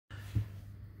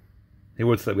Hey,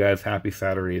 what's up guys? Happy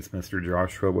Saturday. It's Mr.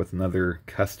 Joshua with another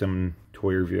custom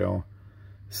toy review.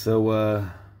 So,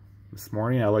 this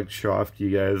morning I'd like to show off to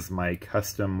you guys my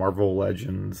custom Marvel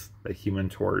Legends, the Human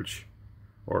Torch,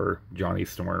 or Johnny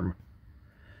Storm.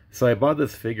 So I bought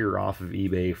this figure off of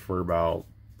eBay for about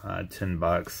 10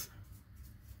 bucks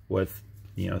with,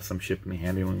 some shipping and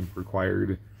handling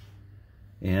required.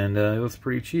 And it was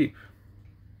pretty cheap.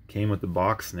 Came with the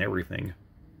box and everything.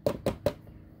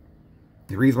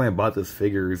 The reason why I bought this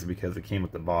figure is because it came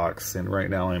with the box, and right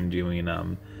now I'm doing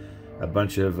a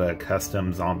bunch of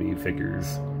custom zombie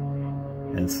figures.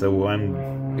 And so what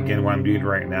I'm doing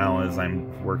right now is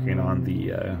I'm working on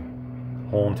the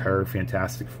whole entire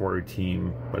Fantastic Four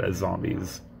team, but as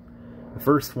zombies. The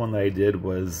first one that I did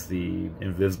was the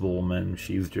Invisible Woman.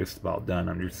 She's just about done.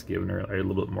 I'm just giving her a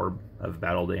little bit more of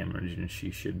battle damage, and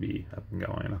she should be up and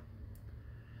going.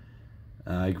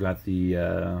 I got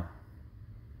the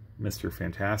Mr.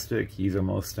 Fantastic, he's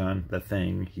almost done. The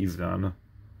Thing, he's done.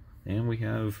 And we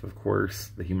have, of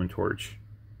course, the Human Torch.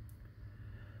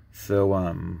 So,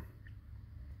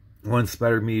 what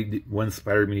inspired me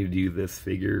to do this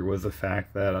figure was the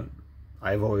fact that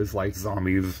I've always liked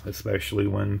zombies, especially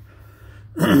when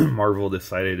Marvel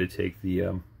decided to take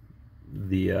the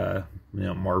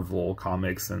Marvel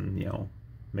comics and,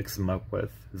 mix them up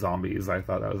with zombies. I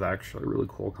thought that was actually a really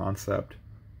cool concept.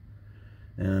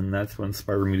 And that's what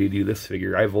inspired me to do this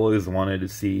figure. I've always wanted to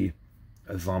see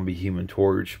a zombie Human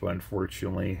Torch, but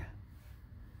unfortunately,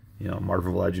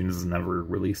 Marvel Legends never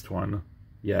released one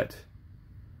yet.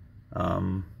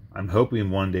 I'm hoping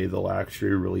one day they'll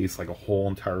actually release like a whole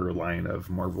entire line of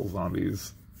Marvel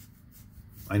zombies.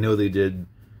 I know they did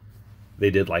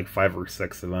like 5 or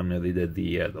 6 of them. I know they did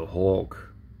the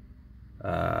Hulk,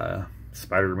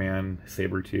 Spider-Man,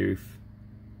 Sabretooth.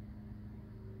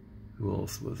 Who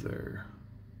else was there?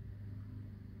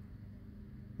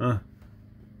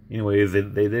 Anyways, they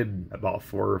did about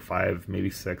 4 or 5, maybe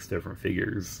 6 different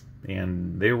figures,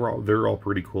 and they're all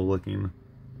pretty cool looking.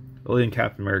 Oh, and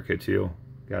Captain America too.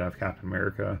 Gotta have Captain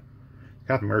America.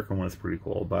 Captain America one is pretty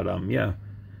cool, but yeah,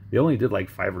 they only did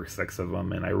like 5 or 6 of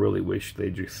them, and I really wish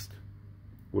they just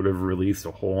would have released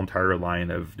a whole entire line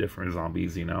of different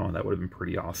zombies. That would have been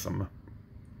pretty awesome.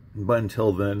 But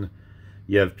until then,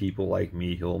 you have people like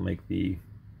me who'll make the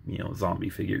zombie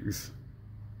figures,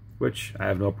 which I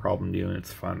have no problem doing.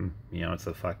 It's fun. It's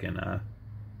a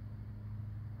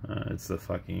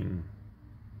fucking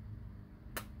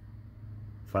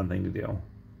fun thing to do.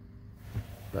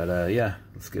 But yeah,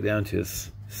 let's get down to this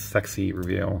sexy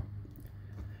review.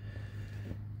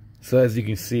 So as you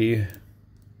can see,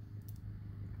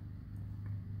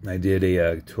 I did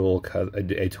a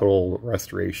total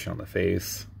restoration on the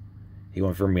face. He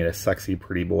went from being a sexy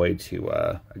pretty boy to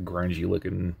a grungy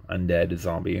looking undead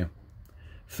zombie.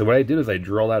 So what I did is I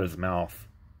drilled out his mouth,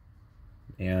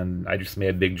 and I just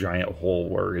made a big giant hole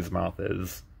where his mouth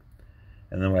is.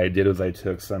 And then what I did was I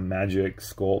took some Magic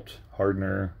Sculpt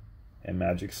hardener and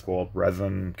Magic Sculpt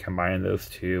resin, combined those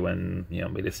two, and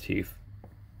made his teeth.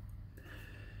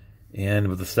 And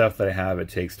with the stuff that I have, it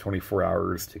takes 24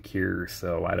 hours to cure,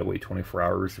 so I had to wait 24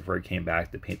 hours before I came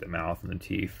back to paint the mouth and the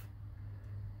teeth.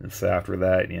 And so after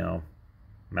that,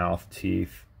 mouth,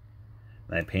 teeth,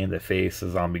 and I painted the face a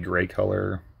zombie gray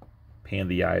color, painted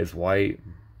the eyes white,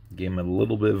 gave him a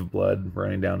little bit of blood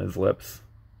running down his lips.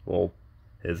 Well,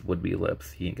 his would-be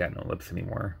lips. He ain't got no lips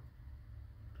anymore.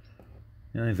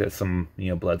 And he's got some,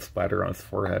 blood splatter on his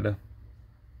forehead.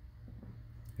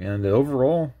 And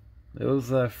overall, it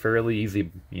was a fairly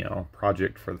easy,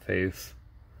 project for the face.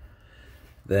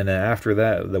 Then after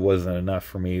that wasn't enough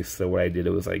for me, so what I did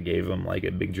was I gave him like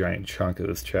a big giant chunk of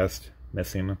his chest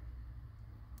missing.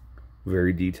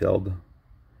 Very detailed.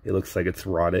 It looks like it's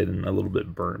rotted and a little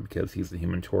bit burnt because he's the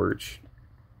Human Torch.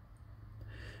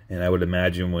 And I would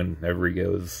imagine whenever he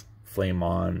goes flame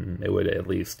on, it would at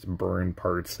least burn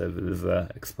parts of his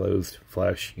exposed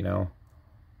flesh, And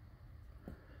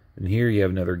here you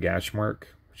have another gash mark,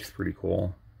 which is pretty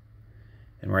cool.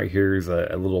 And right here is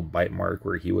a little bite mark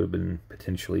where he would have been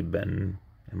potentially bitten,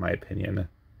 in my opinion.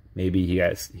 Maybe he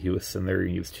was sitting there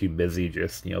and he was too busy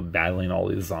just, battling all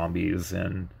these zombies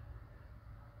and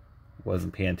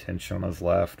wasn't paying attention on his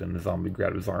left, and the zombie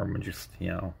grabbed his arm and just,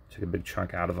 took a big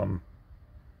chunk out of him.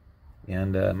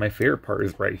 And my favorite part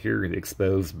is right here, the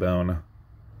exposed bone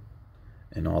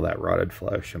and all that rotted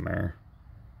flesh in there.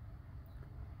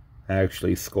 I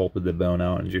actually sculpted the bone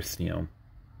out and just,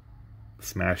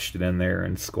 smashed it in there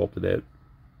and sculpted it,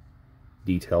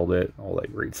 detailed it, all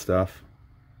that great stuff.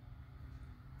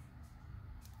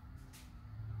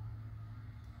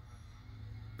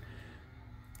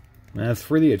 As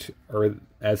for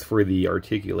the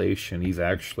articulation, he's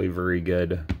actually very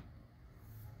good.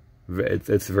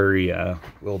 It's very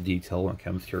well detailed when it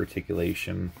comes to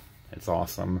articulation. It's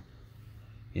awesome.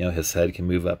 You know, his head can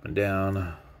move up and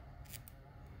down.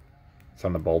 It's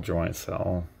on the ball joint,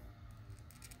 so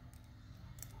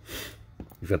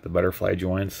he's got the butterfly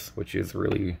joints, which is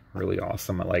really, really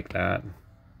awesome. I like that.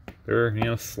 They're, you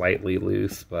know, slightly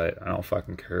loose, but I don't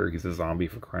fucking care. He's a zombie,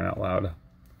 for crying out loud.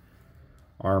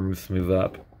 Arms move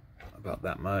up about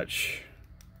that much.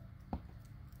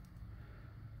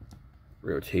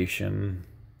 Rotation.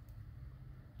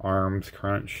 Arms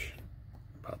crunch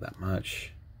about that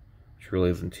much, which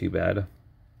really isn't too bad.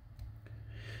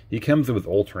 He comes with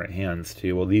alternate hands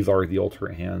too. Well, these are the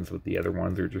alternate hands, but the other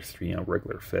ones are just, you know,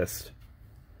 regular fist.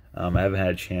 I haven't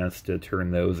had a chance to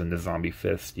turn those into zombie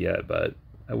fist yet, but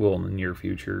I will in the near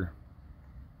future.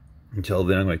 Until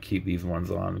then, I'm going to keep these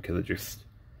ones on because it just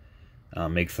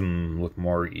makes them look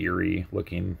more eerie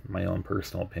looking, in my own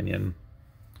personal opinion.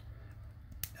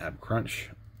 Ab crunch.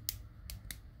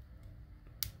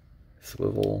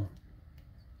 Swivel.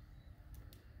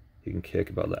 You can kick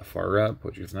about that far up,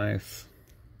 which is nice.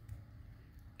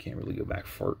 Can't really go back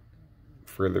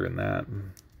further than that.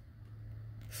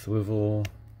 Swivel.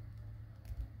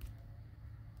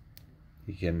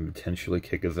 He can potentially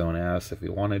kick his own ass if he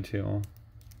wanted to.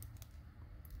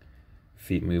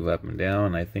 Feet move up and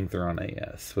down. I think they're on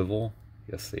a swivel.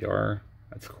 Yes, they are.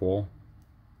 That's cool.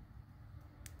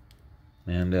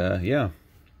 And yeah,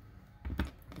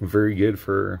 very good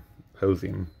for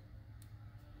posing.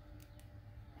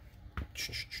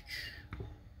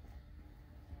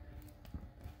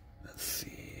 Let's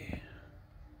see.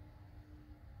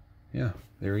 Yeah,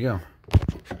 there we go.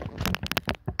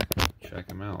 Check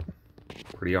him out.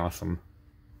 Pretty awesome.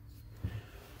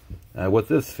 With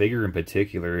this figure in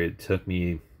particular, it took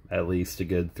me at least a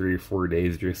good 3 or 4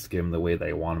 days just to get him the way that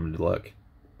I want him to look.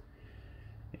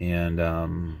 And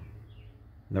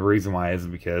the reason why is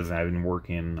because I've been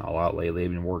working a lot lately.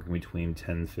 I've been working between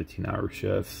 10 and 15-hour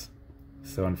shifts.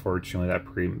 So unfortunately,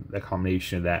 that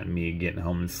combination of that and me getting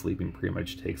home and sleeping pretty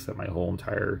much takes up my whole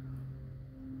entire,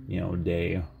 you know,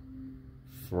 day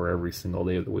for every single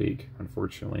day of the week,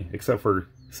 unfortunately. Except for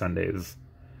Sundays.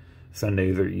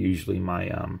 Sundays are usually my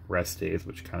rest days,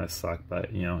 which kind of suck,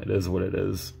 but, you know, it is what it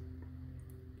is.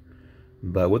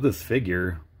 But with this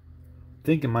figure, I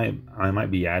think I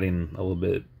might be adding a little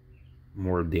bit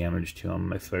more damage to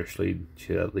him, especially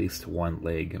to at least one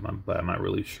leg, but I'm not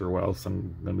really sure what else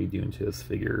I'm going to be doing to this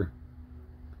figure.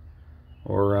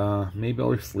 Or maybe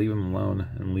I'll just leave him alone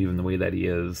and leave him the way that he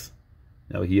is.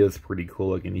 You know, he is pretty cool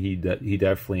looking. He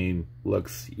definitely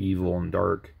looks evil and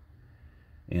dark.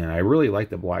 And I really like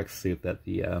the black suit that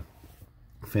the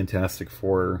Fantastic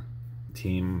Four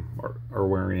team are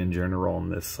wearing in general in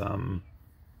this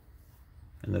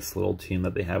little team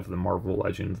that they have, the Marvel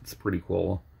Legends. It's pretty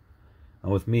cool.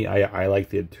 And with me, I like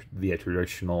the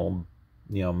traditional,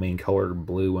 you know, main color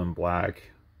blue and black,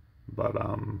 but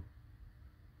you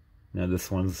know,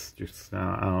 this one's just,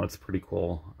 I don't know, it's pretty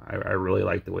cool. I really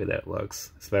like the way that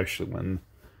looks, especially when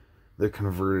they're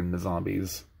converted into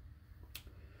zombies.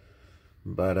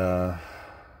 But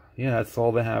yeah, that's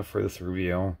all they have for this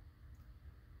review.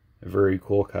 A very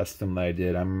cool custom that I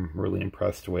did. I'm really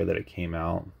impressed the way that it came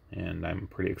out, and I'm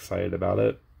pretty excited about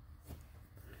it.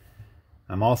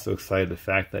 I'm also excited the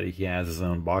fact that he has his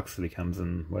own box that he comes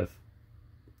in with.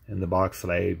 And the box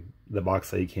that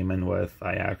he came in with,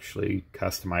 I actually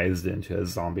customized it into a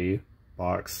zombie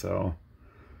box. So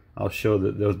I'll show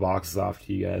those boxes off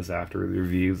to you guys after the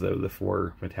reviews of the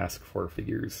 4 Fantastic Four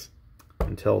figures.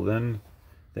 Until then,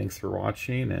 thanks for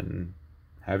watching, and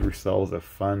have yourselves a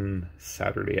fun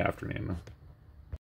Saturday afternoon.